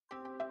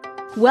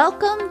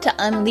Welcome to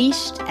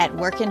Unleashed at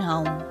Work and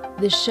Home,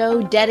 the show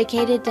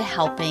dedicated to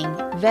helping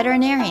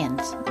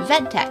veterinarians,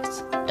 vet techs,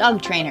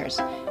 dog trainers,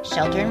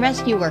 shelter and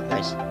rescue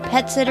workers,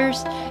 pet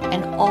sitters,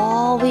 and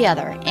all the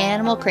other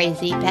animal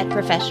crazy pet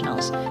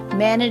professionals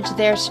manage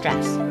their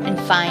stress and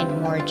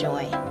find more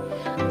joy.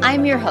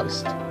 I'm your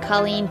host,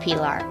 Colleen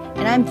Pilar,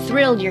 and I'm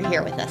thrilled you're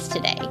here with us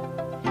today.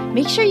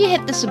 Make sure you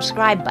hit the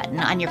subscribe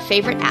button on your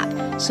favorite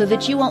app so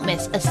that you won't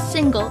miss a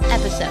single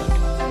episode.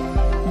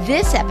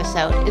 This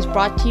episode is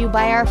brought to you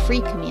by our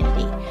free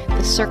community,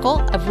 the Circle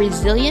of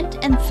Resilient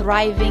and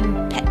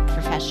Thriving Pet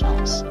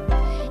Professionals.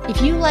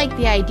 If you like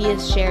the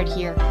ideas shared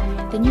here,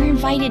 then you're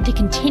invited to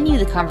continue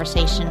the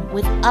conversation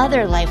with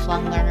other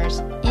lifelong learners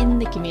in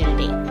the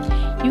community.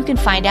 You can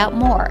find out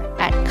more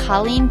at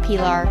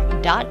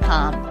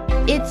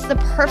colleenpilar.com. It's the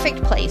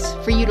perfect place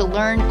for you to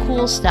learn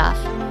cool stuff,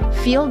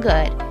 feel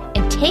good,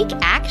 and take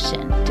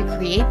action to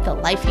create the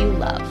life you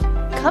love.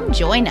 Come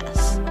join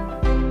us.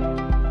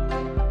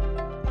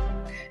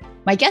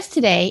 My guest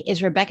today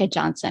is Rebecca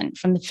Johnson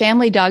from the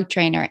Family Dog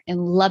Trainer in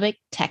Lubbock,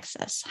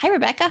 Texas. Hi,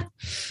 Rebecca.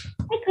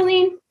 Hi,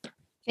 Colleen.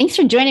 Thanks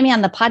for joining me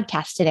on the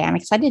podcast today. I'm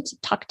excited to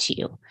talk to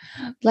you.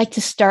 I'd like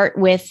to start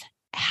with,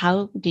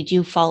 how did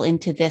you fall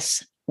into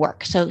this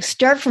work? So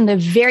start from the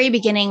very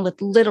beginning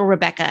with little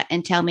Rebecca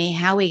and tell me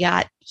how we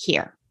got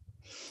here.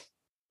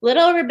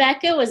 Little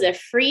Rebecca was a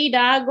free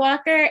dog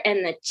walker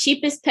and the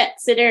cheapest pet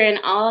sitter in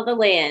all the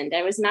land.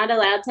 I was not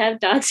allowed to have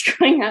dogs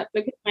growing up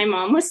because my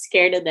mom was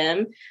scared of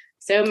them.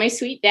 So my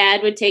sweet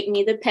dad would take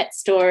me to the pet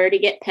store to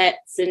get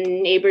pets,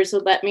 and neighbors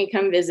would let me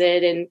come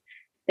visit. And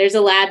there's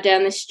a lab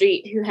down the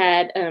street who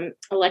had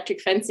electric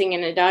fencing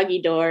and a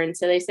doggy door. And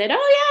so they said,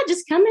 oh yeah,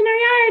 just come in our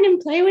yard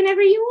and play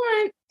whenever you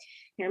want.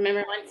 I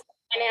remember once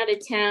I went out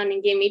of town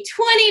and gave me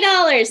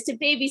 $20 to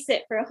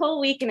babysit for a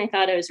whole week, and I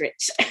thought I was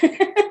rich.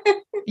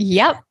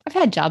 Yep. I've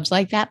had jobs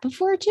like that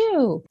before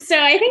too. So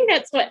I think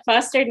that's what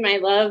fostered my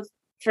love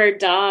for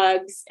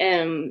dogs.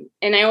 And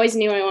I always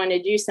knew I wanted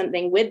to do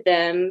something with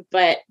them,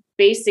 but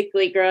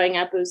basically growing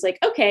up, it was like,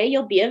 okay,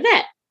 you'll be a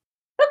vet.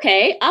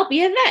 Okay, I'll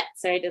be a vet.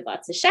 So I did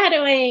lots of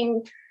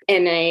shadowing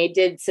and I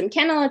did some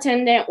kennel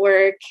attendant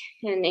work.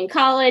 And in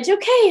college,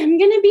 okay, I'm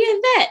going to be a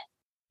vet.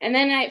 And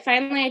then I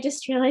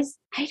just realized,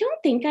 I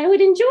don't think I would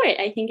enjoy it.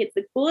 I think it's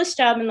the coolest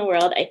job in the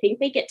world. I think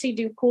they get to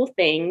do cool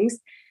things.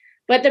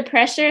 But the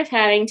pressure of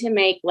having to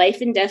make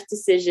life and death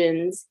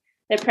decisions,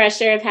 the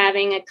pressure of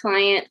having a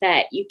client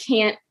that you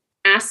can't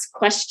ask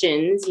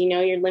questions,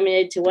 you're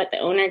limited to what the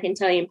owner can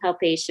tell you in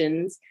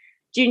palpations.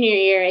 Junior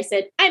year, I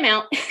said, I'm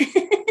out.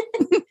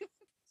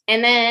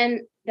 And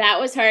then that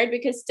was hard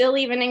because still,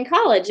 even in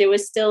college, it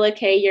was still,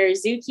 okay, you're a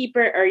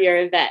zookeeper or you're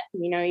a vet.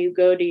 You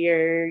go to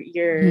your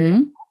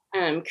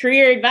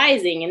career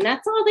advising, and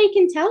that's all they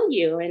can tell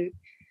you. And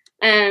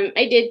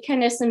I did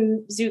kind of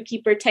some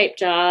zookeeper type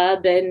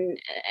job. And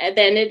at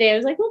the end of the day, I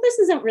was like, well, this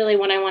isn't really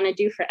what I want to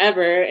do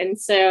forever. And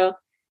so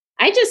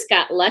I just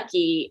got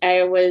lucky.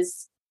 I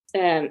was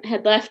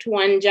had left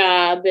one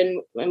job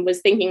and was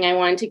thinking I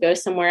wanted to go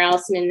somewhere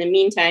else. And in the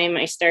meantime,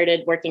 I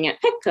started working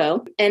at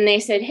Petco, and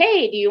they said,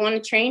 hey, do you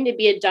want to train to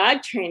be a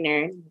dog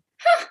trainer?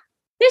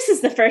 This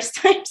is the first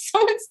time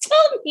someone's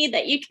told me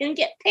that you can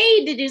get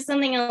paid to do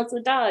something else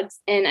with dogs.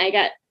 And I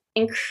got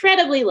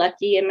incredibly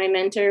lucky. And my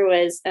mentor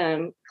was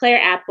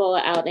Claire Apple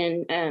out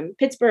in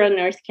Pittsboro,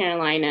 North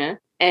Carolina.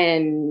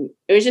 And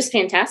it was just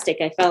fantastic.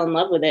 I fell in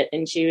love with it.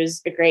 And she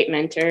was a great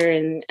mentor.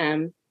 And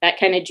that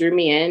kind of drew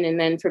me in. And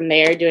then from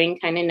there, doing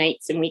kind of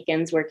nights and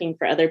weekends working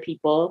for other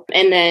people.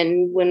 And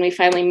then when we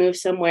finally moved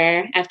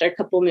somewhere, after a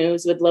couple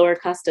moves with lower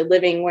cost of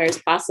living, where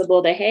it's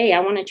possible to, hey, I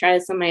want to try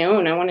this on my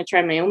own. I want to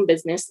try my own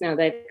business now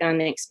that I've gotten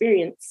the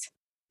experience.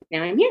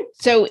 Now I'm here.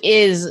 So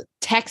is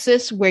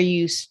Texas where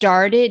you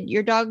started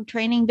your dog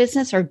training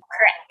business? Or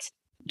correct?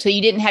 So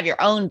you didn't have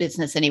your own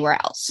business anywhere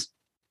else?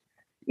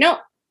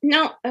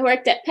 No, I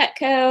worked at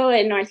Petco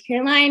in North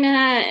Carolina.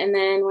 And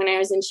then when I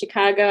was in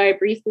Chicago, I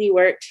briefly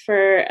worked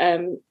for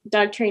a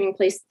dog training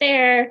place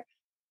there.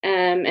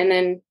 And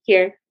then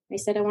here, I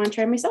said, I want to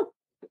try myself.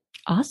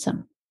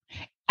 Awesome.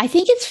 I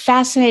think it's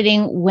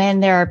fascinating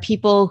when there are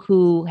people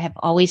who have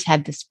always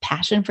had this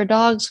passion for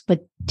dogs,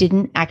 but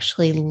didn't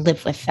actually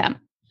live with them.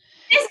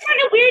 It's kind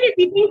of weird if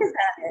you think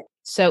about it.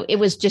 So it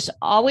was just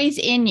always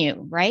in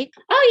you, right?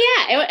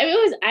 Oh, yeah. It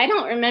was. I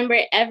don't remember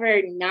it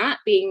ever not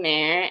being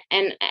there.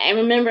 And I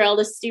remember all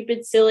the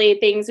stupid, silly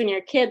things when you're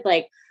a kid,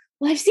 like,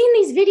 well, I've seen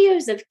these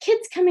videos of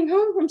kids coming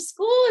home from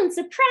school and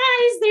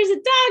surprise, there's a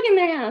dog in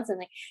their house. I'm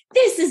like,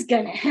 this is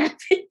going to happen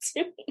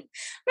to me.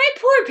 My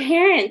poor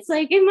parents,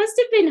 like, it must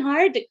have been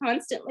hard to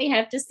constantly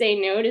have to say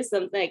no to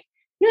something. Like,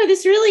 no,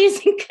 this really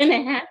isn't going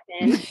to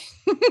happen.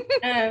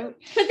 But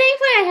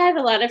thankfully, I have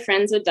a lot of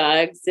friends with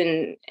dogs,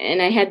 and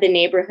I had the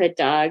neighborhood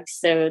dogs.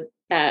 So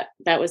that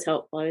was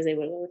helpful. I was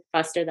able to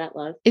foster that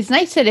love. It's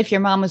nice that if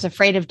your mom was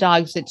afraid of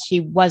dogs, that she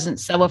wasn't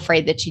so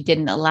afraid that she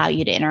didn't allow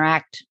you to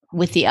interact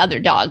with the other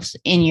dogs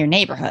in your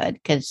neighborhood,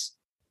 because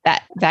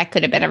that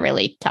could have been a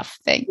really tough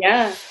thing.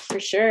 Yeah, for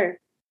sure.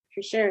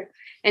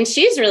 And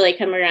she's really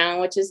come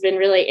around, which has been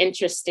really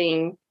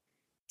interesting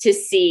to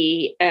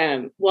see,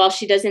 while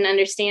she doesn't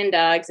understand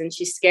dogs and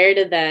she's scared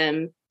of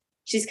them,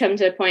 she's come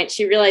to a point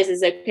she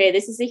realizes, okay,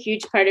 this is a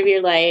huge part of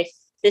your life.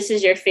 This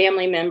is your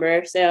family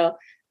member. So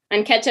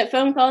on catch-up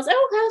phone calls,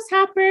 oh, how's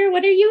Hopper?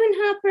 What are you and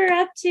Hopper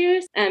up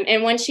to?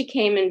 And when she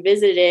came and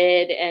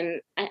visited,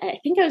 and I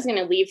think I was going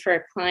to leave for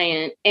a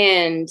client,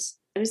 and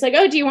I was like,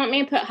 oh, do you want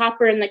me to put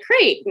Hopper in the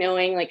crate?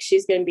 Knowing like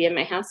she's going to be in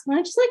my house.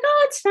 And she's like,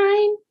 oh, it's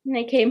fine. And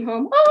I came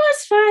home. Oh,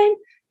 it's fine.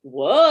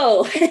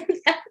 Whoa,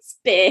 that's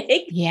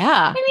big.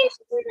 Yeah. I mean,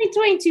 she's only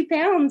 22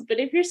 pounds,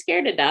 but if you're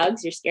scared of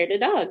dogs, you're scared of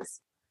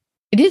dogs.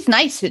 It is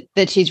nice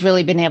that she's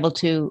really been able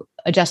to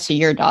adjust to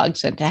your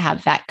dogs and to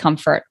have that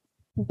comfort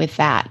with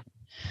that.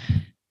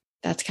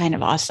 That's kind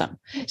of awesome.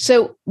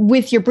 So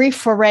with your brief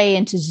foray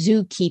into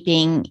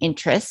zookeeping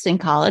interests in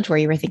college, where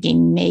you were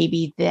thinking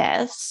maybe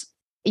this,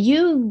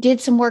 you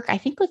did some work, I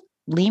think, with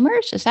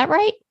lemurs. Is that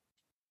right?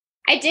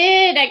 I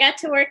did. I got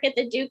to work at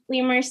the Duke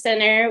Lemur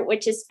Center,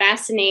 which is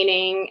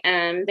fascinating.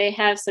 They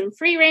have some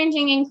free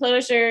ranging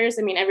enclosures.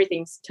 I mean,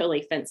 everything's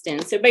totally fenced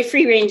in. So by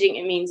free ranging,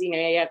 it means, you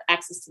have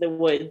access to the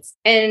woods.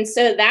 And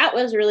so that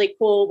was really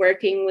cool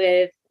working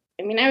with,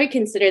 I would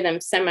consider them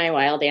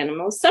semi-wild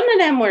animals. Some of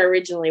them were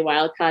originally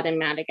wild caught in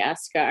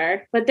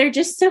Madagascar, but they're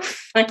just so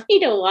funny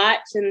to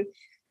watch. And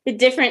the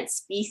different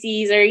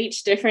species are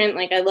each different.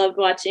 Like I loved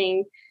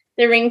watching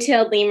the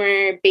ring-tailed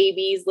lemur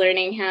babies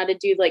learning how to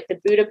do like the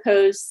Buddha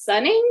pose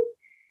sunning.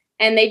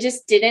 And they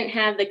just didn't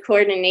have the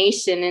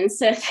coordination. And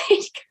so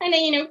they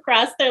kind of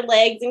cross their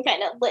legs and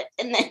kind of lift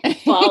and then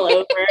fall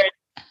over.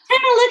 Kind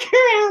of look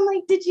around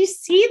like, did you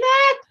see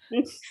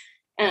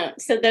that?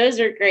 So those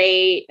are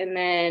great. And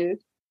then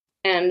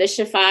the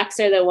Shafoks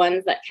are the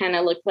ones that kind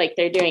of look like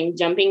they're doing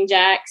jumping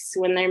jacks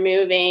when they're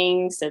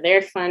moving. So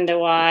they're fun to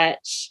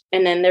watch.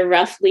 And then the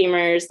rough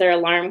lemurs, their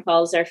alarm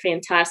calls are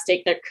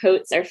fantastic. Their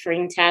coats are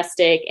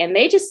fantastic. And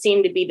they just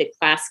seem to be the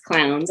class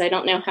clowns. I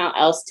don't know how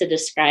else to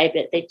describe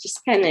it. They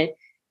just kind of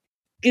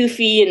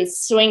goofy and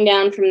swing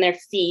down from their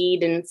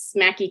feet and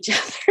smack each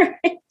other.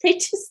 They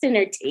just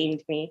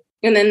entertained me.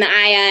 And then the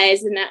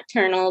eyes and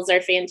nocturnals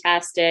are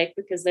fantastic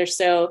because they're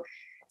so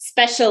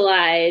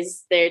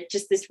specialized. They're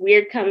just this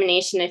weird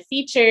combination of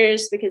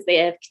features because they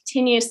have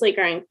continuously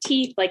growing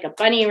teeth like a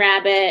bunny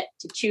rabbit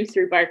to chew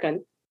through bark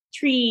on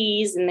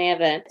trees. And they have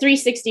a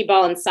 360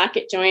 ball and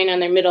socket joint on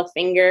their middle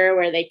finger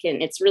where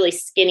it's really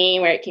skinny,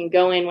 where it can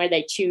go in where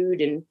they chewed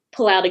and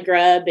pull out a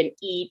grub and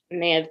eat.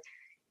 And they have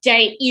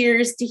giant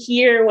ears to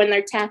hear when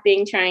they're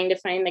tapping, trying to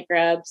find the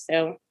grub.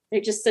 So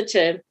they're just such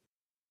a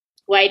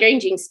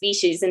wide-ranging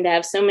species, and to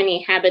have so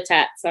many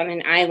habitats on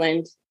an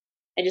island,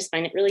 I just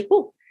find it really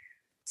cool.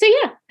 So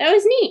yeah, that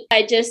was neat.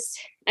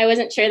 I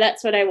wasn't sure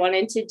that's what I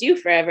wanted to do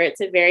forever.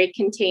 It's a very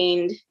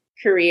contained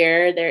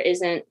career. There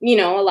isn't,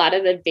 a lot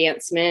of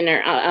advancement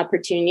or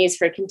opportunities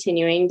for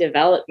continuing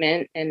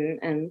development.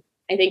 And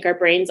I think our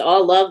brains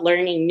all love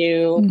learning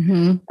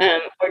new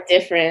or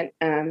different.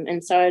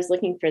 And so I was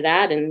looking for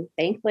that. And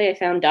thankfully I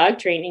found dog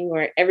training,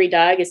 where every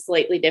dog is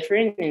slightly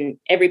different and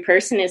every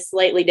person is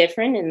slightly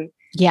different. And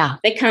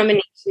the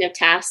combination of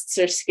tasks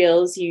or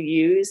skills you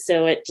use.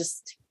 So it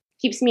just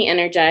keeps me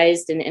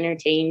energized and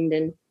entertained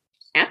and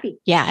happy.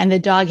 Yeah. And the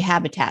dog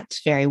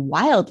habitats vary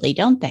wildly,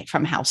 don't they,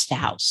 from house to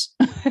house?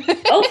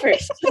 Oh, for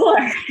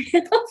sure.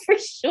 Oh, for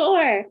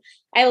sure.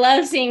 I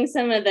love seeing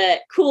some of the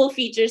cool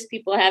features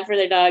people have for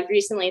their dog.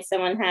 Recently,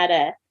 someone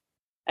had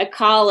a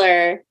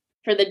collar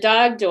for the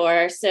dog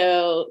door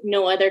so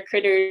no other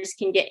critters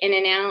can get in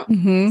and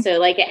out. So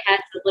like it has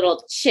a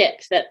little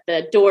chip that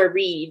the door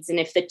reads,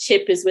 and if the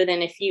chip is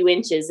within a few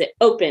inches, it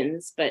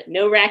opens, but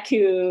no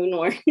raccoon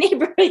or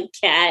neighborhood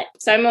cat.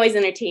 So I'm always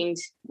entertained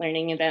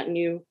learning about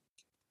new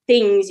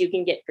things you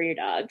can get for your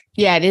dog.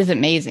 Yeah, it is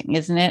amazing,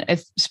 isn't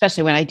it?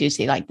 Especially when I do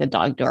see like the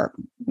dog door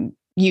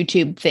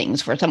YouTube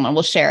things where someone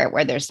will share it,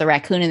 where there's the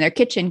raccoon in their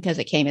kitchen because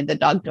it came in the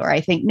dog door.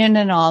 I think, no,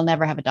 I'll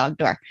never have a dog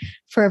door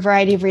for a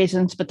variety of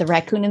reasons, but the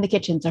raccoon in the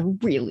kitchen is a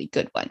really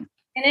good one.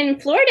 And in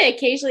Florida,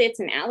 occasionally it's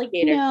an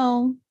alligator.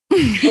 No.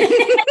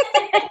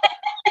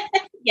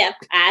 Yeah,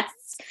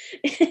 pass.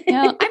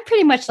 No, I'm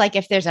pretty much like,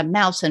 if there's a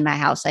mouse in my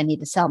house, I need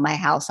to sell my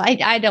house.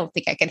 I don't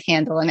think I could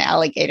handle an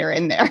alligator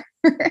in there.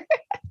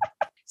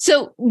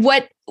 So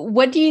what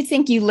do you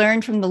think you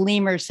learned from the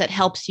lemurs that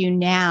helps you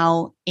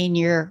now in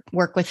your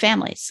work with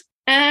families?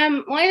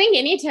 Well, I think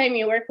anytime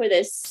you work with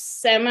a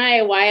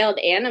semi-wild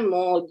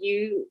animal,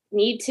 you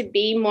need to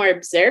be more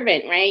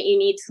observant, right? You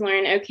need to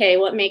learn, okay,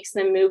 what makes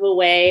them move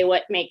away?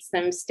 What makes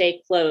them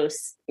stay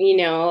close?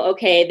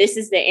 Okay, this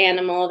is the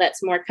animal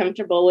that's more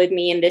comfortable with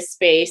me in this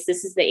space.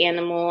 This is the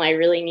animal I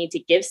really need to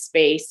give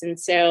space. And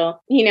so,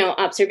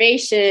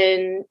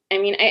 observation,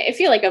 I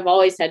feel like I've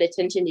always had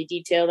attention to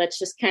detail. That's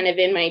just kind of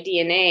in my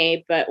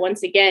DNA. But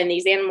once again,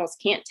 these animals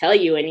can't tell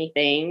you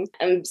anything.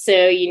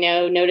 So,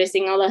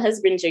 noticing all the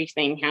husbandry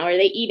thing. How are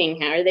they eating?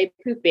 How are they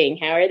pooping?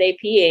 How are they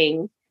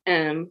peeing?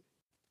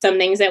 some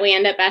things that we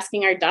end up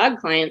asking our dog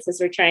clients as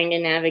we're trying to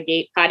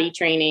navigate potty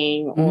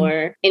training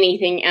or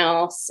anything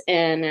else.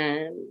 And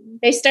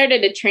they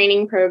started a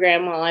training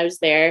program while I was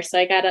there. So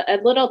I got a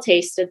little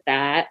taste of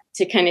that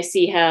to kind of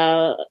see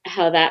how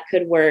that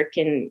could work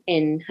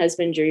in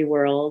husbandry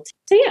world.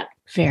 So yeah.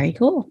 Very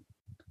cool.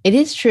 It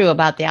is true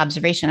about the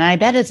observation. And I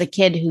bet as a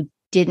kid who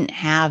didn't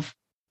have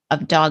a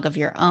dog of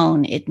your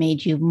own, it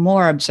made you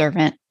more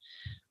observant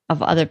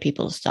of other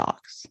people's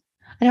dogs.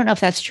 I don't know if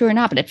that's true or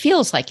not, but it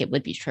feels like it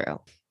would be true.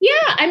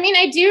 Yeah. I mean,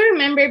 I do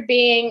remember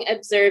being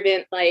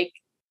observant. Like,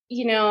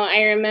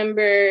 I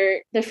remember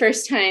the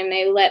first time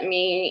they let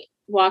me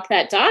walk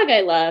that dog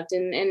I loved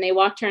and they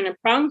walked her on a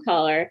prong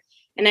collar.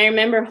 And I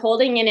remember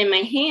holding it in my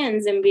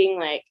hands and being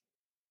like,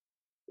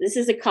 this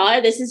is a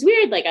collar. This is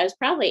weird. Like I was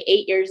probably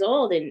 8 years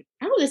old and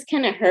this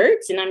kind of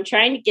hurts and I'm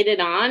trying to get it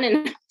on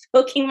and I'm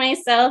poking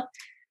myself.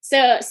 So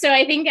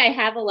I think I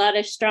have a lot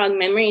of strong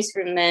memories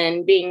from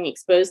then being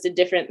exposed to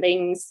different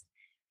things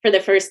for the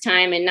first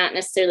time and not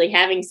necessarily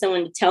having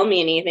someone to tell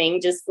me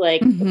anything, just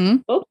like,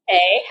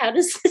 okay, how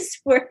does this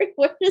work?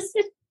 Where does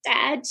it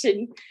attach?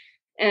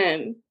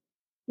 And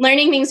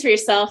learning things for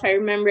yourself. I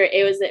remember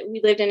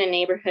we lived in a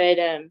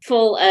neighborhood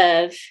full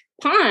of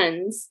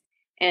ponds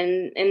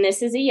and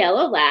this is a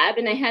yellow lab.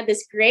 And I had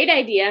this great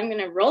idea. I'm going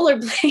to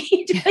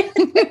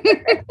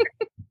rollerblade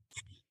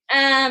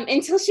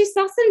until she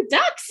saw some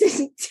ducks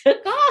and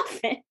took off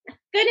and I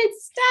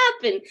couldn't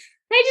stop. And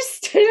I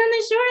just stood on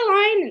the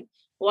shoreline and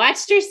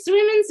watched her swim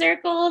in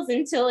circles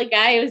until a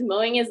guy who was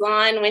mowing his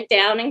lawn went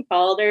down and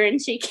called her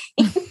and she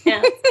came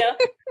out.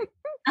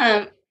 So,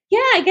 I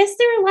guess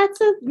there were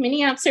lots of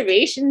mini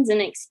observations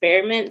and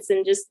experiments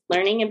and just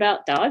learning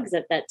about dogs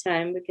at that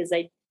time because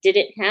I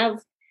didn't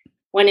have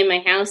one in my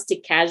house to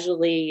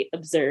casually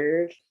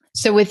observe.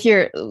 So with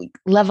your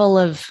level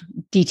of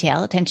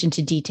detail, attention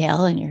to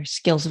detail and your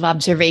skills of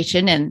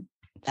observation and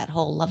that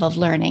whole love of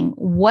learning,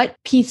 what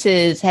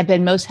pieces have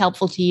been most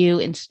helpful to you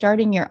in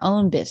starting your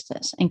own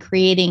business and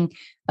creating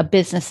a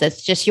business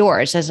that's just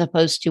yours as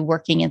opposed to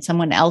working in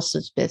someone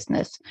else's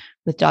business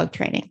with dog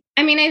training?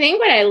 I mean, I think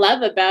what I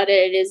love about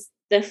it is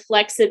the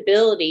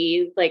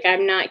flexibility. Like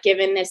I'm not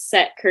given this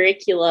set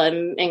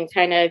curriculum and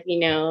kind of,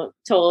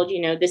 told,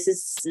 this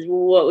is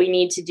what we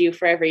need to do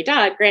for every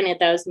dog. Granted,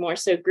 that was more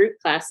so group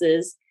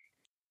classes.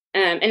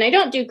 And I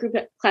don't do group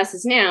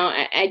classes now.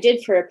 I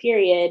did for a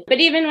period. But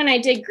even when I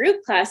did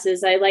group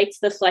classes, I liked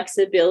the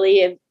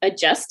flexibility of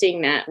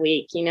adjusting that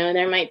week.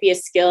 There might be a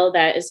skill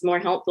that is more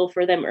helpful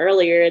for them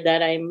earlier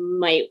that I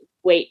might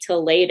wait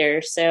till later.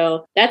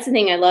 So that's the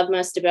thing I love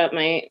most about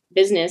my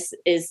business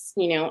is,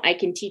 I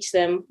can teach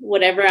them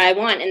whatever I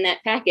want in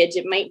that package.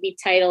 It might be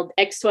titled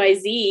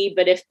XYZ,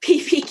 but if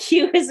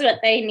PPQ is what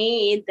they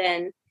need,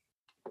 then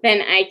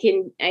I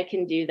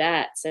can do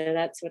that. So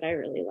that's what I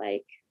really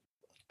like.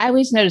 I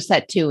always noticed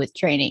that too with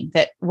training,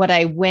 that what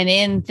I went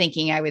in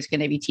thinking I was going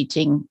to be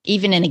teaching,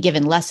 even in a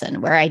given lesson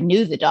where I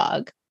knew the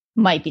dog,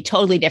 might be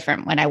totally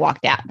different when I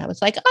walked out. And I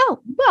was like, oh,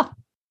 well,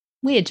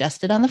 we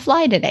adjusted on the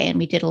fly today and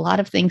we did a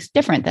lot of things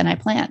different than I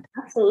planned.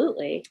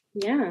 Absolutely.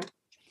 Yeah.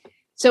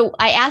 So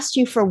I asked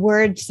you for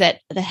words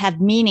that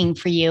have meaning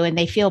for you and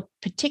they feel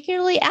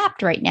particularly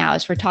apt right now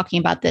as we're talking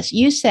about this.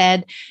 You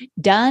said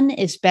done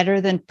is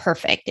better than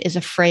perfect is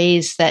a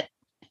phrase that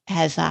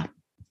has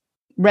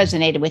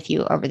resonated with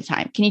you over the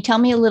time. Can you tell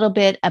me a little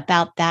bit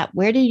about that?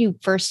 Where did you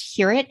first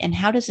hear it and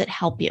how does it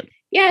help you?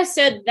 Yeah,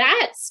 so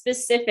that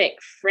specific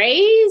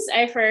phrase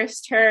I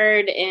first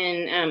heard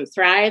in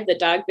Thrive, the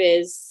dog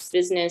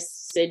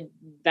business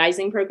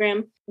advising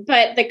program.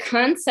 But the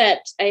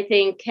concept, I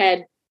think,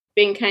 had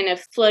been kind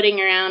of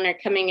floating around or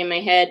coming in my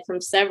head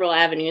from several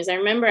avenues. I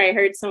remember I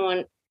heard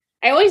someone,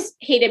 I always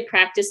hated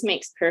practice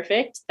makes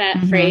perfect.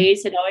 That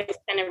phrase had always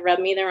kind of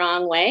rubbed me the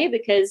wrong way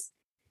because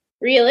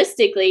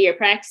realistically, you're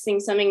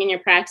practicing something and you're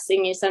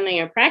practicing something,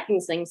 you're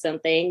practicing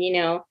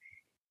something,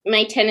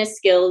 my tennis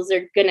skills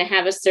are going to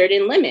have a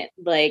certain limit.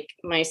 Like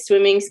my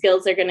swimming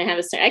skills are going to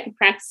have I can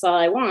practice all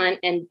I want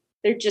and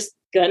they're just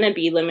going to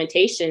be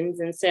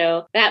limitations. And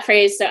so that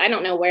phrase, so I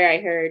don't know where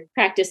I heard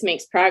practice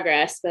makes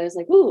progress, but I was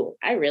like, ooh,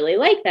 I really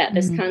like that.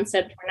 This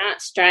concept, we're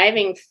not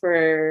striving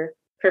for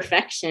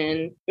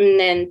perfection. And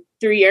then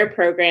through your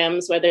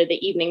programs, whether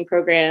the evening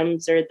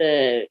programs or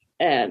the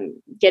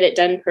get it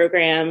done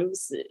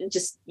programs,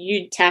 just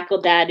you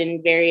tackled that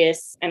in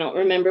various, I don't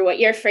remember what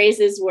your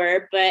phrases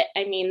were, but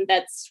I mean,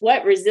 that's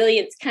what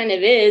resilience kind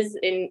of is.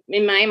 In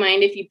my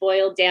mind, if you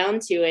boil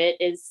down to it,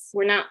 is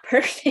we're not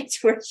perfect,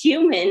 we're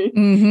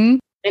human.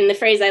 And the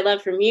phrase I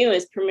love from you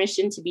is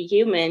permission to be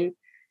human.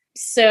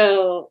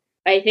 So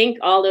I think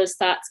all those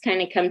thoughts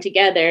kind of come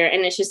together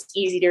and it's just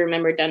easy to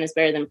remember done is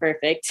better than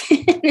perfect.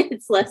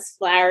 It's less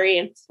flowery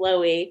and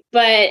flowy,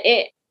 but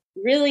it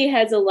really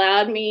has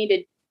allowed me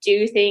to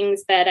do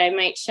things that I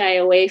might shy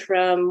away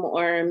from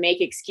or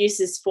make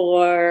excuses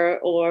for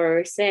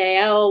or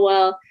say, oh,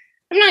 well,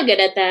 I'm not good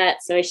at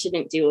that, so I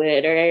shouldn't do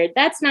it. Or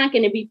that's not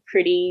going to be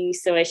pretty,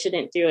 so I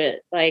shouldn't do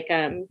it. Like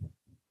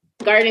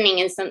gardening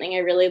is something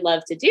I really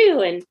love to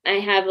do. And I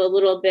have a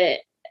little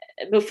bit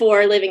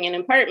before living in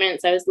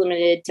apartments, I was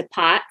limited to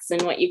pots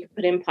and what you could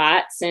put in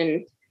pots.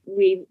 And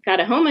we got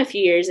a home a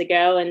few years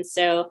ago. And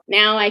so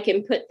now I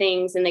can put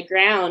things in the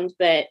ground,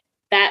 but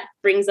that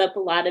brings up a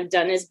lot of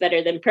done is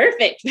better than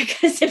perfect,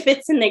 because if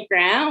it's in the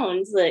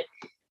ground, like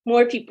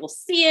more people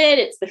see it,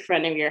 it's the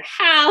front of your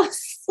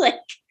house, like,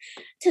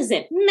 does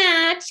it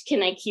match?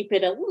 Can I keep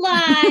it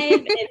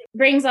alive? It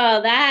brings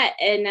all that.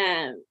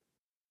 And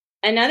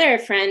another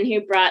friend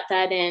who brought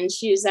that in,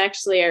 she was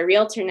actually a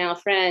realtor now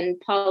friend,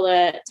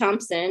 Paula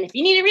Thompson. If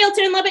you need a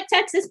realtor in Lubbock,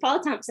 Texas,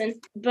 Paula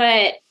Thompson.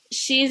 But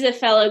she's a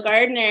fellow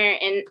gardener,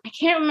 and I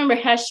can't remember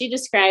how she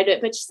described it,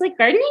 but she's like,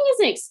 gardening is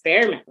an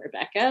experiment,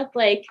 Rebecca.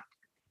 Like,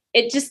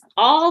 it just,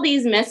 all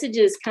these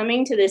messages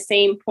coming to the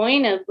same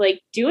point of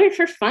like, do it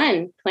for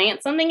fun.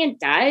 Plant something, it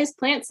dies,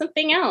 plant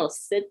something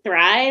else. It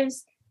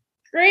thrives.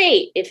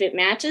 Great. If it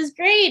matches,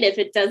 great. If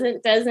it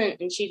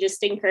doesn't. And she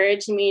just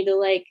encouraged me to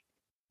like,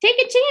 take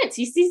a chance.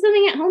 You see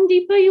something at Home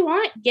Depot you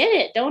want, get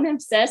it. Don't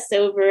obsess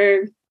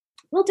over,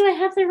 well, do I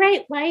have the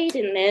right light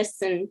in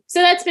this? And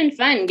so that's been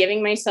fun,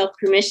 giving myself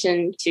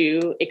permission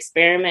to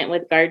experiment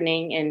with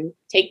gardening and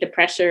take the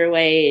pressure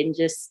away and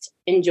just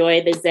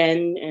enjoy the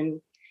zen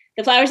and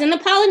the flowers and the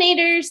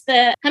pollinators.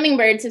 The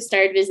hummingbirds have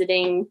started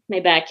visiting my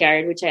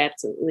backyard, which I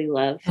absolutely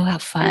love. Oh, how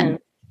fun.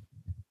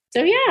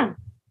 So yeah.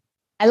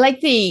 I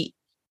like the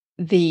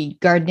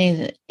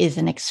gardening is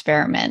an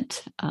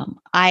experiment.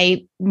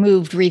 I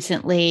moved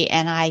recently,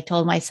 and I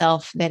told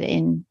myself that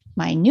in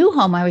my new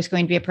home, I was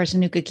going to be a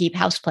person who could keep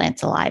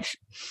houseplants alive.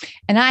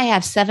 And I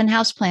have 7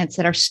 houseplants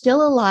that are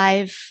still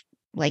alive,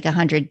 like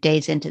 100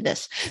 days into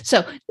this.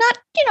 So not,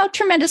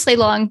 tremendously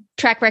long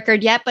track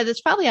record yet, but it's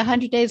probably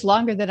 100 days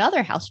longer than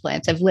other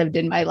houseplants have lived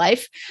in my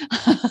life.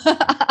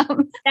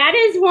 That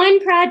is one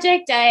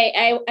project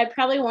I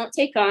probably won't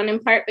take on, in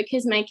part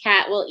because my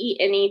cat will eat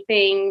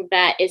anything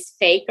that is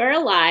fake or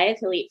alive.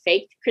 He'll eat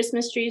fake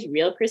Christmas trees,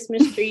 real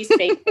Christmas trees,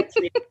 fake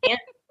real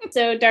plants.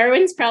 So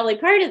Darwin's probably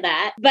part of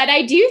that. But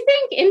I do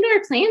think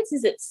indoor plants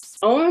is its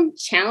own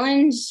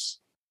challenge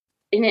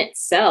in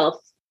itself.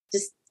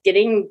 Just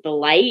getting the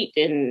light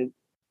and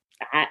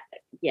that.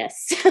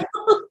 Yes. Kudos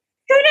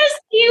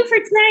to you for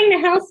trying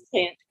to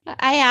houseplant.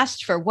 I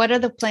asked for what are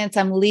the plants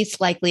I'm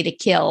least likely to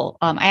kill.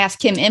 I asked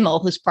Kim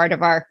Immel, who's part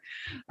of our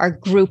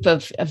group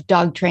of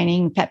dog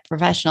training pet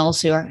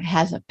professionals who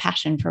has a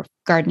passion for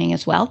gardening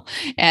as well.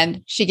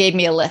 And she gave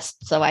me a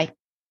list. So I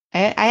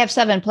have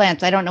 7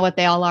 plants. I don't know what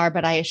they all are,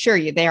 but I assure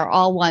you, they are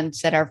all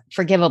ones that are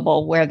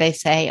forgivable, where they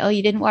say, oh,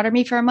 you didn't water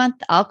me for a month.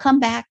 I'll come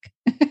back.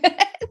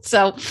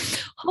 So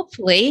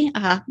hopefully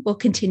we'll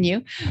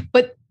continue.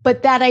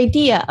 But that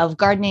idea of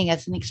gardening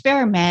as an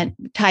experiment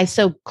ties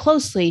so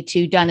closely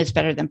to done is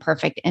better than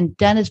perfect. And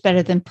done is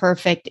better than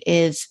perfect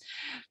is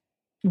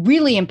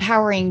really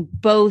empowering,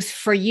 both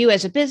for you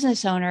as a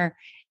business owner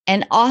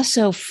and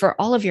also for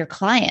all of your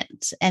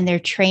clients and their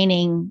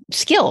training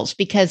skills.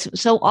 Because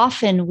so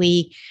often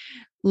we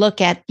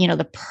look at,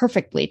 the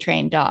perfectly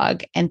trained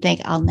dog and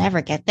think, I'll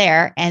never get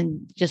there,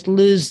 and just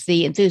lose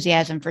the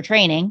enthusiasm for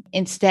training.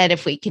 Instead,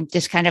 if we can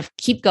just kind of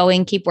keep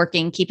going, keep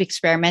working, keep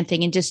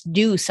experimenting, and just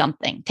do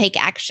something, take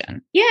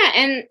action. Yeah.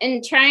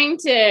 And trying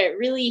to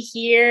really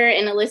hear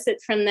and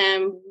elicit from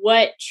them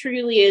what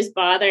truly is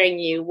bothering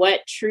you. What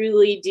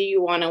truly do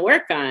you want to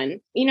work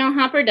on?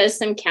 Hopper does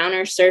some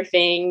counter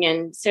surfing.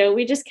 And so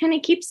we just kind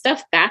of keep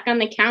stuff back on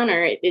the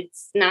counter.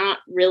 It's not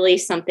really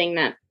something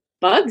that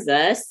bugs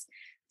us.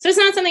 So it's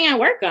not something I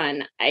work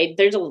on.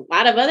 There's a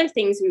lot of other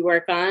things we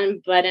work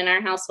on, but in our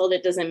household,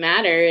 it doesn't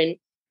matter. And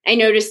I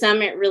notice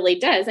some, it really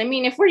does. I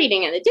mean, if we're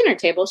eating at the dinner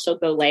table, she'll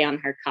go lay on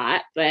her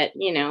cot. But,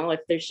 if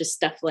there's just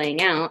stuff laying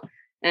out.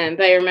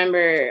 But I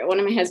remember one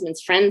of my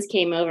husband's friends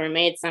came over and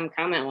made some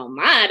comment, well,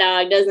 my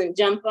dog doesn't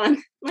jump on.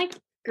 I'm like,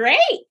 great.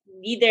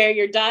 Either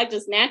your dog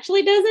just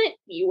naturally doesn't,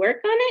 you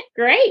work on it,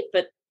 great.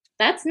 But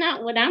that's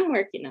not what I'm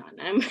working on.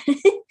 I'm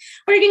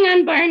working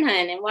on barn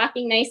hunt and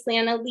walking nicely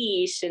on a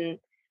leash, and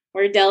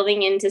we're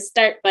delving into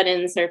start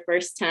buttons for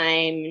first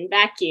time and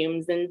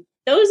vacuums. And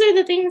those are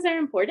the things that are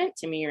important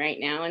to me right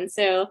now. And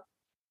so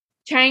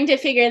trying to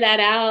figure that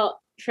out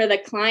for the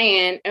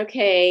client,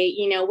 okay,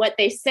 what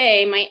they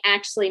say might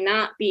actually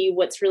not be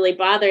what's really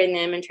bothering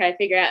them, and try to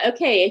figure out,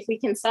 okay, if we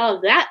can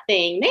solve that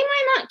thing, they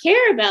might not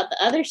care about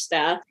the other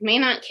stuff. They may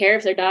not care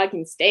if their dog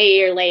can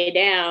stay or lay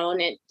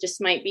down. It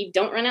just might be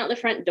don't run out the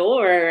front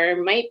door, or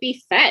it might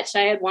be fetch.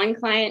 I had one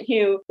client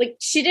who,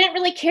 she didn't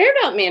really care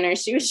about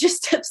manners. She was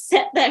just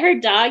upset that her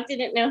dog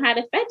didn't know how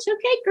to fetch.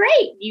 Okay,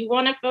 great. You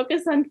want to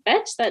focus on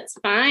fetch? That's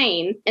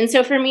fine. And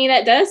so for me,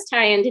 that does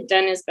tie into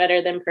done is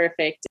better than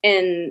perfect.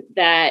 And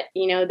that,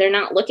 they're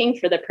not looking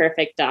for the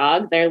perfect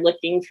dog. They're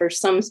looking for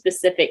some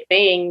specific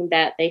thing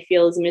that they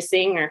feel is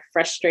missing or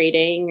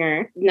frustrating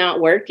or not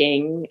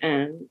working.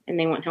 And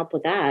they want help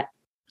with that.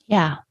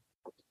 Yeah.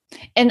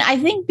 And I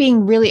think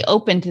being really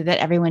open to that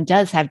everyone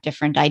does have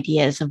different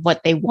ideas of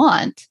what they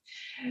want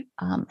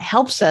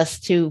helps us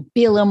to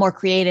be a little more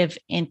creative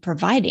in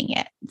providing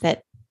it.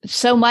 That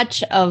so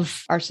much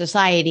of our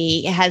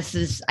society has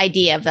this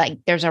idea of like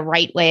there's a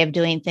right way of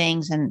doing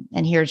things and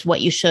here's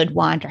what you should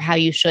want or how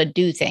you should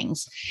do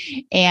things.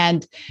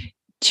 And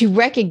to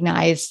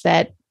recognize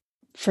that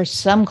for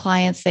some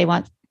clients, they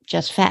want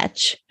just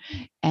fetch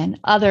and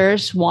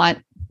others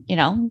want,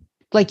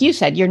 like you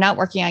said, you're not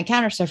working on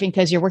counter surfing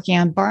because you're working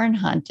on barn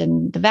hunt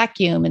and the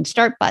vacuum and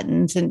start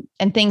buttons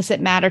and things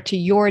that matter to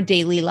your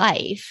daily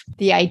life.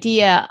 The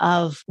idea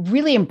of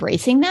really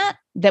embracing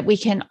that we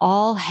can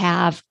all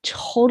have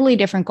totally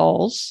different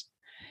goals.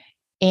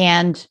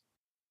 And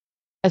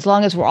as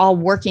long as we're all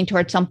working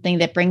towards something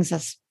that brings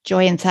us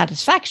joy and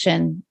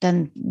satisfaction,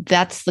 then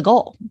that's the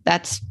goal.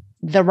 That's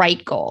the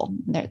right goal.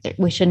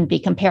 We shouldn't be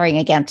comparing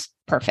against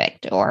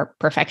perfect or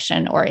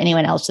perfection or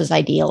anyone else's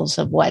ideals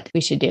of what we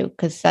should do,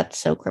 because that's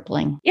so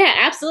crippling. Yeah,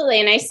 absolutely.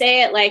 And I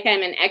say it like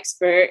I'm an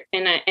expert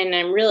and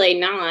I'm really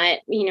not.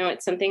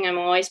 It's something I'm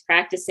always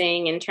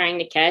practicing and trying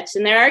to catch.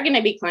 And there are going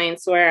to be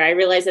clients where I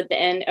realize at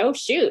the end, oh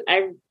shoot,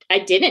 I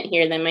didn't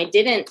hear them.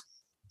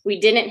 We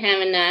didn't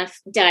have enough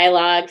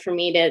dialogue for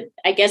me to,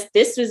 I guess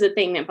this was the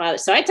thing that bothered.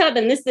 So I taught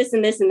them this,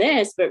 and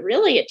this, but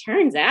really it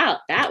turns out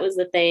that was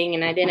the thing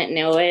and I didn't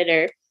know it,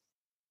 or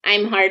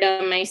I'm hard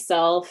on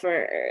myself.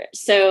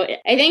 So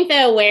I think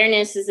the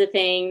awareness is the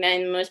thing that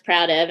I'm most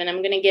proud of. And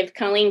I'm going to give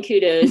Colleen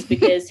kudos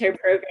because her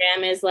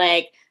program is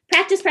like,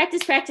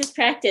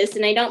 practice.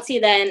 And I don't see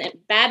that in a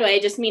bad way. I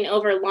just mean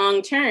over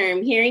long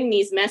term, hearing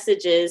these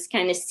messages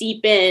kind of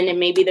seep in, and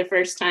maybe the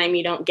first time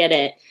you don't get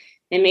it.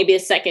 And maybe the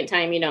second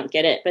time you don't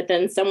get it, but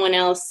then someone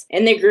else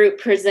in the group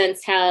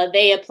presents how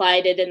they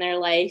applied it in their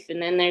life.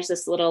 And then there's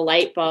this little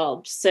light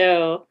bulb.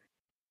 So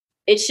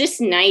it's just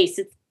nice.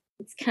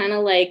 It's kind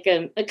of like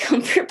a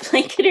comfort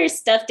blanket or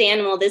stuffed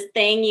animal, this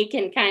thing you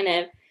can kind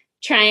of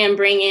try and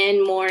bring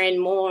in more and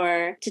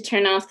more to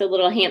turn off the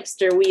little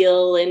hamster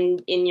wheel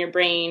in your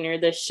brain, or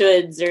the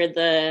shoulds, or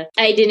the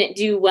I didn't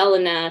do well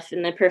enough,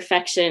 and the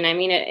perfection. I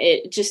mean,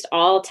 it just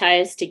all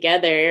ties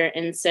together.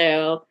 And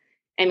so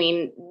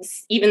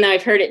even though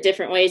I've heard it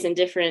different ways and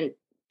different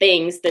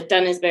things, that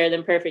done is better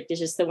than perfect is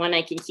just the one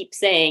I can keep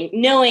saying,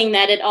 knowing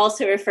that it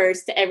also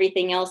refers to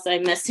everything else I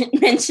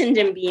mentioned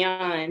and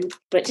beyond.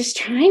 But just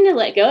trying to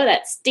let go of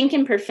that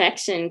stinking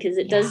perfection, because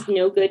it does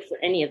no good for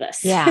any of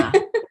us. Yeah,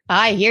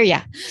 I hear you.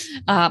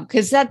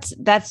 Because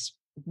that's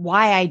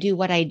why I do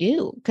what I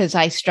do, because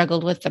I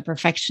struggled with the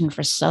perfection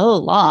for so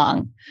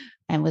long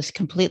and was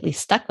completely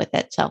stuck with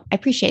it. So I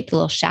appreciate the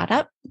little shout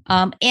out.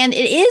 And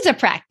it is a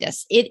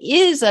practice. It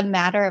is a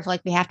matter of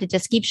like, we have to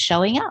just keep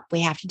showing up.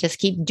 We have to just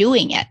keep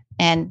doing it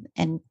and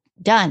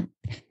done.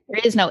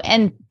 There is no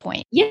end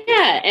point.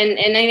 Yeah.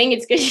 And I think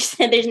it's good you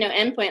said there's no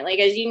end point. Like,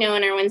 as you know,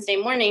 in our Wednesday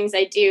mornings,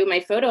 I do my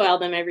photo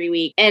album every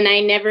week. And I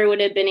never would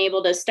have been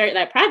able to start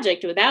that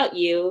project without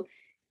you.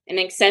 And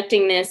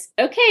accepting this,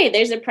 okay,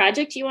 there's a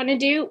project you want to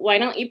do. Why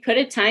don't you put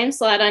a time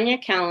slot on your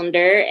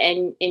calendar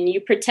and you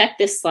protect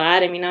this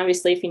slot? I mean,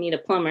 obviously, if you need a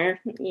plumber,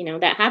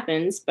 that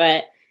happens.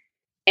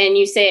 And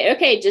you say,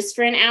 okay, just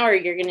for an hour,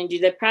 you're going to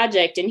do the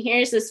project. And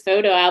here's this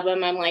photo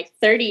album I'm like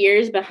 30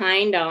 years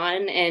behind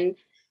on. And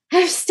I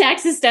have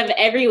stacks of stuff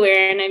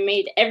everywhere. And I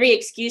made every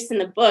excuse in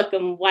the book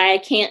on why I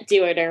can't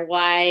do it or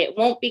why it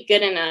won't be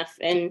good enough.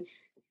 And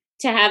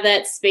to have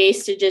that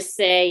space to just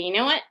say, you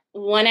know what?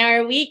 1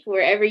 hour a week,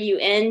 wherever you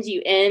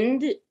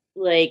end,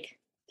 like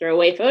throw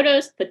away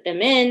photos, put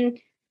them in,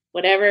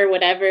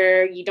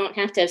 whatever. You don't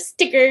have to have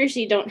stickers.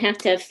 You don't have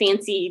to have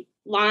fancy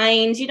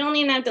lines. You don't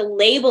even have to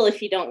label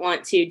if you don't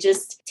want to.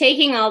 Just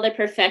taking all the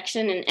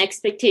perfection and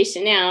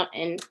expectation out.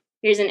 And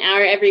here's an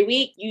hour every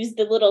week. Use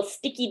the little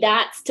sticky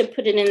dots to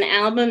put it in the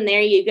album.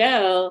 There you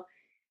go.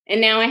 And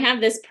now I have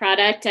this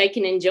product I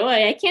can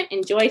enjoy. I can't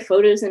enjoy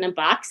photos in a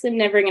box. I'm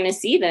never going to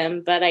see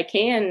them, but I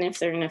can if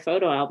they're in a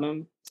photo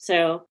album.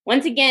 So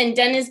once again,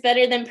 done is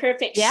better than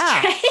perfect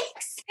strikes.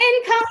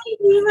 And Colleen,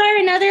 you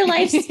are another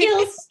life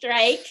skills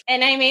strike.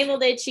 And I'm able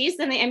to achieve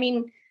something. I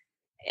mean,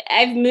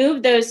 I've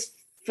moved those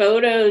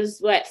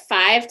photos,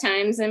 5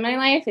 times in my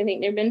life? I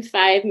think there've been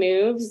 5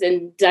 moves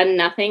and done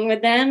nothing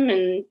with them.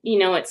 And,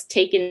 it's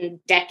taken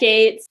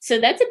decades.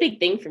 So that's a big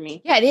thing for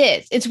me. Yeah, it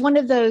is. It's one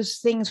of those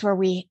things where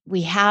we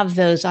have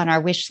those on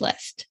our wish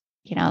list,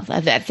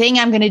 that thing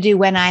I'm going to do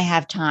when I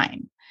have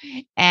time.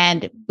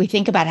 And we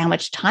think about how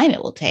much time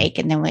it will take,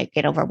 and then we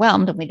get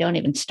overwhelmed and we don't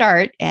even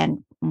start.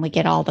 And we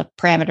get all the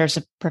parameters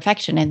of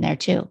perfection in there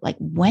too. Like,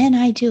 when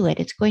I do it,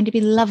 it's going to be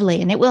lovely,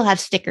 and it will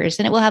have stickers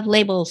and it will have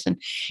labels and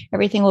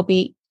everything will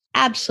be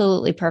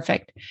absolutely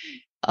perfect.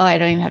 Oh, I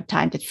don't even have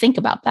time to think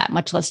about that,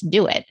 much less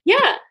do it.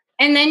 Yeah.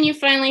 And then you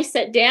finally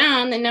sit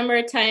down. The number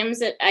of times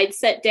that I'd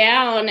sit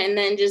down and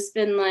then just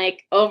been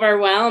like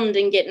overwhelmed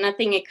and get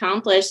nothing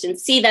accomplished. And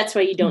see, that's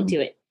why you don't do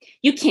it.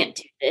 You can't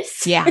do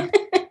this. Yeah.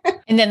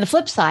 And then the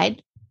flip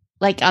side,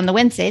 like on the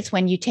Wednesdays,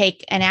 when you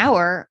take an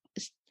hour,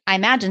 I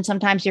imagine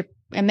sometimes you're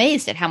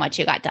amazed at how much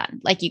you got done.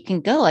 Like, you can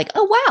go like,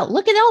 oh, wow,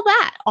 look at all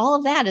that. All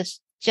of that is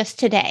just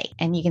today.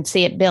 And you can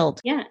see it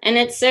build. Yeah. And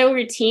it's so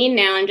routine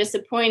now. I'm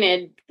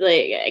disappointed.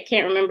 Like, I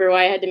can't remember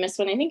why I had to miss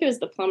one. I think it was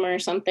the plumber or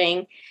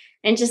something.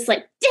 And just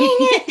like, dang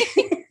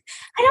it.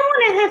 I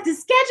don't want to have to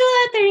schedule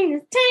that during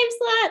this time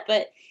slot,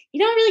 but you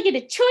don't really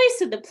get a choice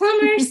with the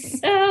plumbers.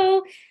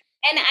 So,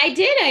 and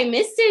I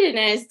missed it, and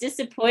I was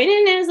disappointed,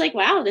 and I was like,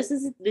 wow, this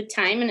is the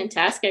time and a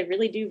task I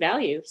really do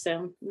value.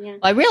 So, yeah. Well,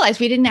 I realized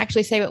we didn't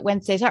actually say what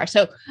Wednesdays are.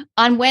 So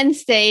on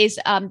Wednesdays,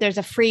 there's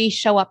a free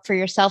show up for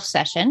yourself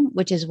session,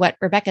 which is what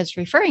Rebecca's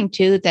referring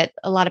to, that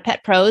a lot of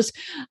pet pros,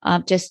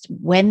 just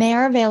when they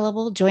are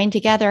available, join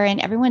together and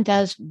everyone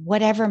does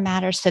whatever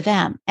matters to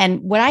them.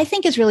 And what I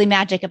think is really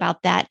magic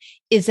about that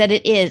is that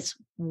it is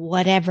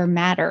whatever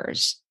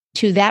matters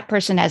to that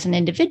person as an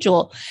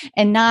individual,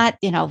 and not,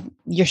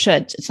 your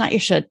shoulds. It's not your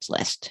shoulds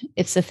list.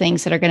 It's the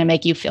things that are going to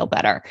make you feel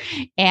better.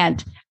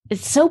 And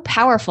it's so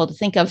powerful to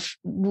think of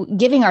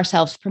giving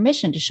ourselves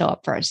permission to show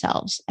up for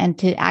ourselves and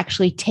to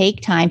actually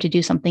take time to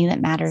do something that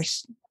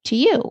matters to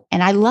you.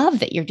 And I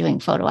love that you're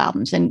doing photo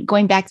albums and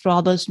going back through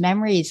all those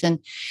memories and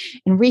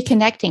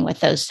reconnecting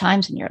with those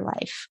times in your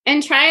life.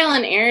 And trial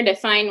and error to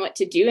find what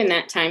to do in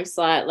that time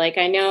slot. Like,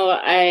 I know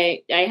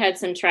I had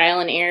some trial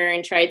and error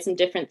and tried some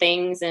different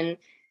things, and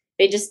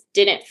they just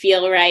didn't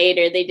feel right,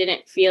 or they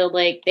didn't feel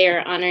like they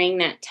were honoring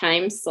that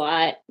time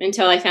slot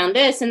until I found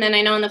this. And then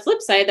I know on the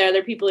flip side, there are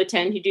other people who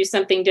tend to do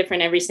something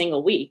different every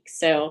single week.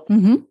 So,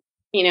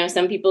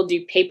 some people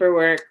do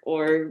paperwork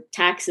or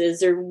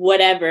taxes or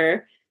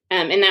whatever,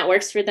 and that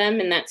works for them,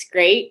 and that's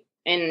great.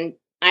 And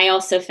I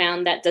also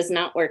found that does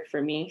not work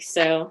for me.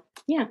 So,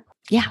 yeah.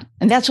 Yeah.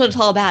 And that's what it's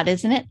all about,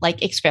 isn't it?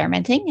 Like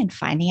experimenting and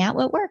finding out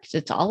what works.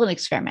 It's all an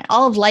experiment.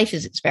 All of life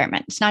is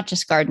experiment. It's not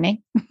just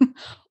gardening.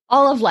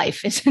 All of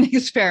life is an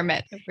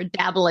experiment. We're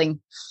dabbling.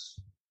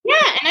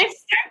 Yeah. And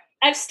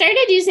I've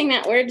started using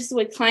that word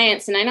with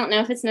clients, and I don't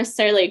know if it's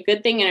necessarily a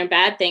good thing and a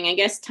bad thing. I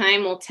guess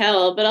time will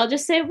tell, but I'll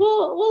just say,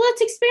 well,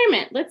 let's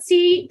experiment. Let's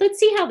see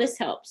how this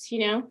helps,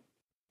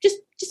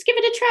 just give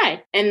it a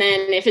try. And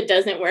then if it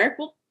doesn't work,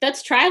 well,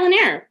 that's trial and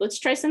error. Let's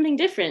try something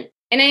different.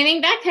 And I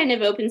think that kind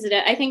of opens it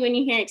up. I think when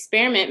you hear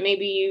experiment,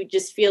 maybe you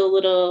just feel a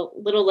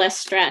little less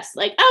stressed.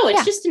 Like, oh,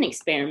 it's just an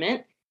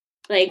experiment.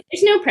 Like,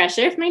 there's no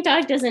pressure. If my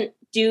dog doesn't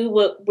do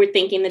what we're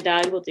thinking the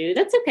dog will do,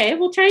 that's okay.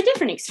 We'll try a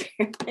different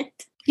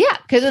experiment. Yeah,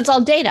 because it's all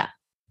data,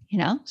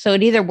 so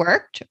it either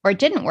worked or it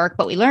didn't work,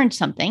 but we learned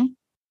something.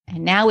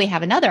 And now we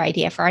have another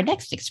idea for our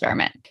next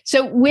experiment.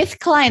 So with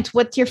clients,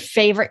 what's your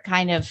favorite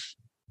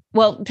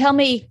tell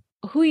me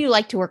who you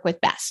like to work with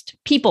best,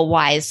 people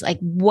wise. Like,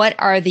 what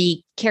are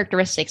the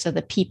characteristics of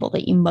the people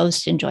that you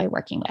most enjoy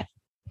working with?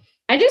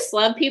 I just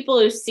love people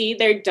who see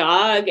their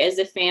dog as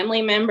a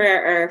family member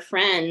or a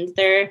friend.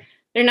 They're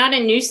not a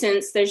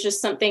nuisance. There's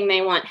just something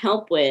they want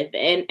help with.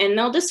 And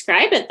they'll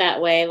describe it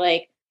that way.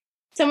 Like,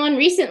 someone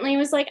recently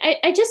was like,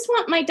 I just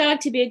want my dog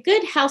to be a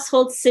good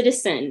household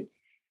citizen.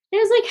 And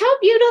I was like, how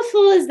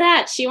beautiful is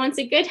that? She wants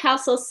a good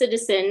household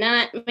citizen,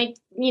 not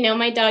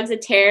my dog's a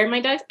terror. And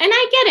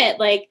I get it.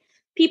 Like,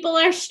 people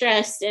are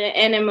stressed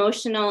and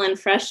emotional and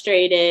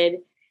frustrated.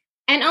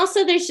 And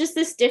also there's just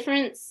this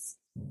difference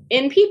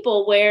in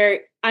people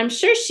where I'm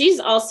sure she's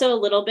also a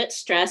little bit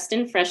stressed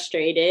and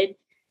frustrated.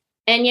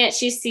 And yet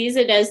she sees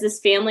it as this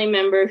family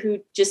member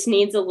who just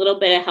needs a little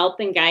bit of help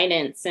and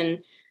guidance.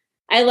 And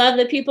I love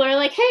that people are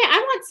like, hey,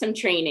 I want some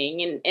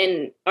training,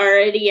 and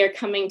already are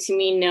coming to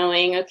me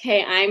knowing,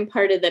 okay, I'm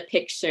part of the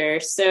picture.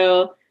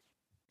 So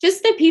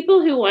just the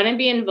people who want to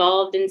be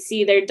involved and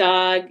see their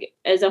dog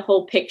as a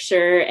whole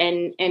picture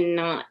and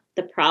not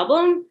the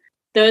problem,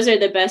 those are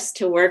the best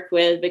to work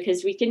with,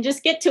 because we can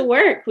just get to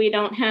work. We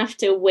don't have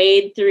to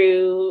wade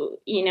through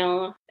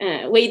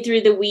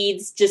the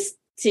weeds just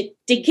to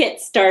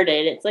get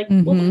started. It's like,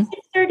 well, let's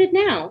get started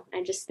now.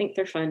 I just think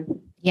they're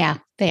fun. Yeah,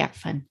 they are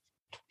fun.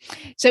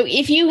 So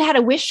if you had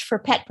a wish for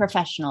pet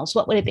professionals,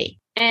 what would it be?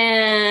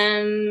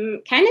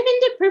 Kind of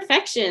into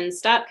perfection.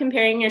 Stop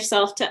comparing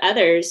yourself to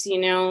others.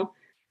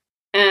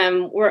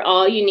 We're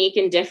all unique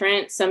and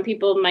different. Some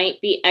people might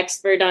be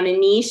expert on a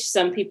niche.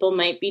 Some people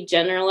might be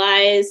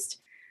generalized.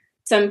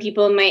 Some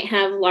people might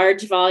have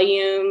large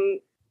volume,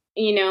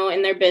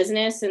 in their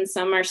business, and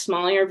some are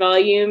smaller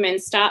volume. And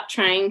stop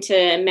trying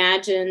to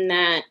imagine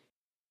that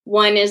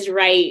one is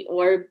right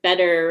or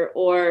better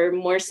or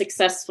more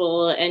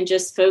successful, and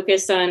just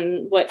focus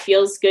on what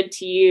feels good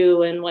to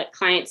you and what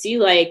clients you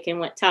like and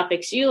what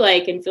topics you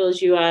like and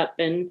fills you up,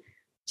 and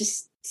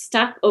just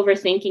stop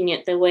overthinking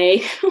it the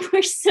way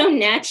we're so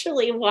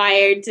naturally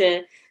wired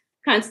to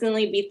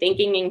constantly be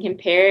thinking and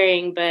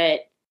comparing.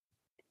 But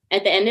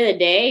at the end of the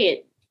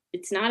day,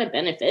 it's not a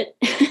benefit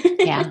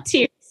to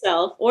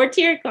yourself or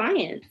to your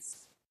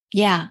clients.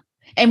 Yeah.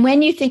 And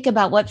when you think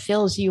about what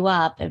fills you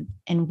up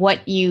and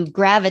what you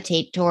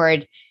gravitate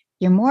toward,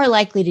 you're more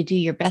likely to do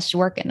your best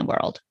work in the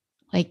world.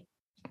 Like,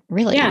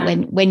 really,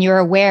 when you're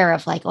aware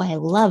of like, oh, I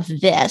love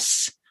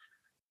this,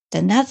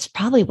 then that's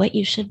probably what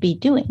you should be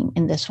doing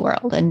in this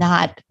world, and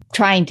not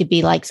trying to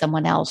be like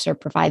someone else or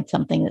provide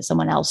something that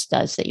someone else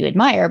does that you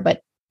admire,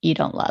 but you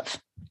don't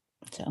love.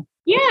 So.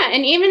 Yeah.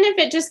 And even if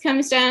it just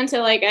comes down to,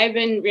 like, I've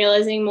been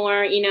realizing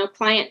more,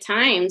 client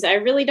times, I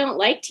really don't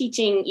like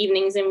teaching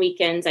evenings and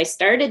weekends. I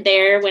started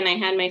there when I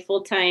had my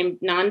full-time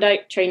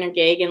non-dog trainer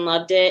gig and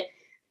loved it.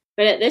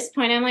 But at this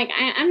point, I'm like,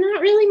 I'm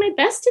not really my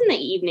best in the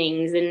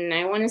evenings, and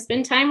I want to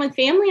spend time with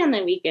family on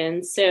the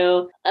weekends.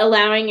 So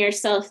allowing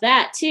yourself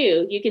that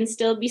too, you can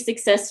still be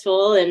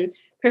successful and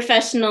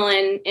professional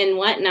and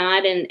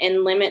whatnot,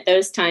 and limit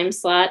those time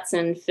slots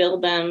and fill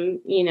them,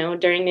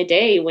 during the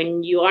day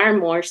when you are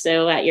more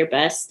so at your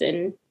best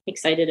and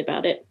excited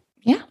about it.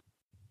 Yeah.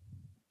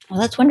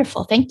 Well, that's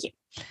wonderful. Thank you.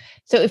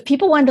 So if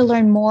people wanted to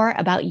learn more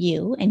about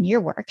you and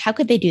your work, how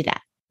could they do that?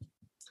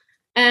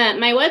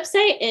 My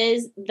website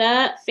is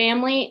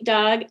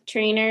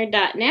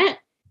thefamilydogtrainer.net.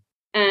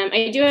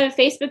 I do have a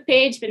Facebook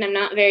page, but I'm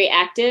not very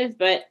active,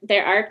 but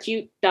there are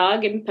cute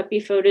dog and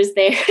puppy photos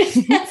there.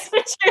 That's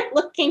what you're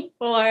looking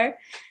for.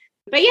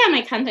 But yeah,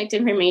 my contact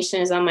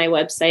information is on my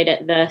website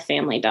at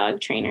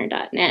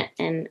thefamilydogtrainer.net.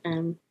 And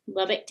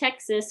Lubbock,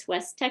 Texas,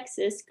 West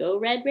Texas, go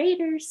Red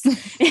Raiders.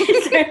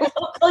 It's our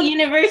local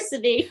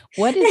university.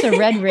 What is a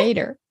Red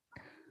Raider?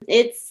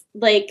 It's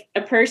like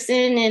a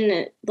person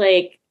in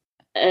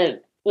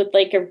with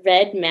like a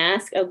red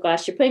mask. Oh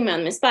gosh, you're putting me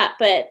on the spot,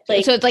 but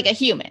like, so it's like a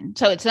human.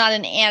 So it's not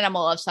an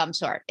animal of some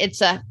sort.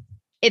 It's a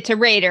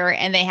raider,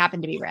 and they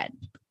happen to be red.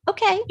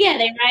 Okay. Yeah,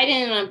 they ride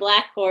in on a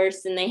black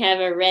horse, and they have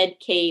a red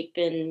cape,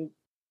 and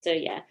so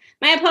yeah.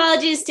 My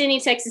apologies to any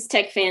Texas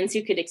Tech fans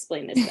who could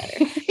explain this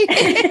better.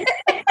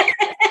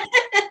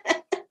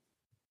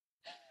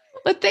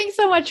 Well, thanks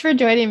so much for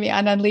joining me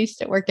on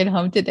Unleashed at Work and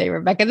Home today,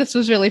 Rebecca. This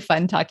was really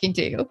fun talking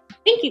to you.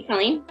 Thank you,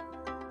 Colleen.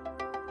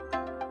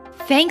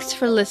 Thanks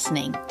for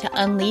listening to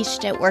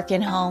Unleashed at Work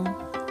and Home.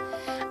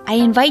 I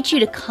invite you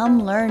to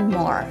come learn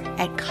more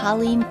at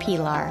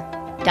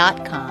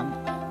ColleenPilar.com,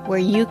 where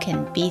you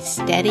can be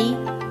steady,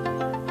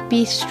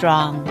 be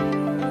strong,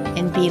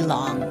 and be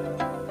long.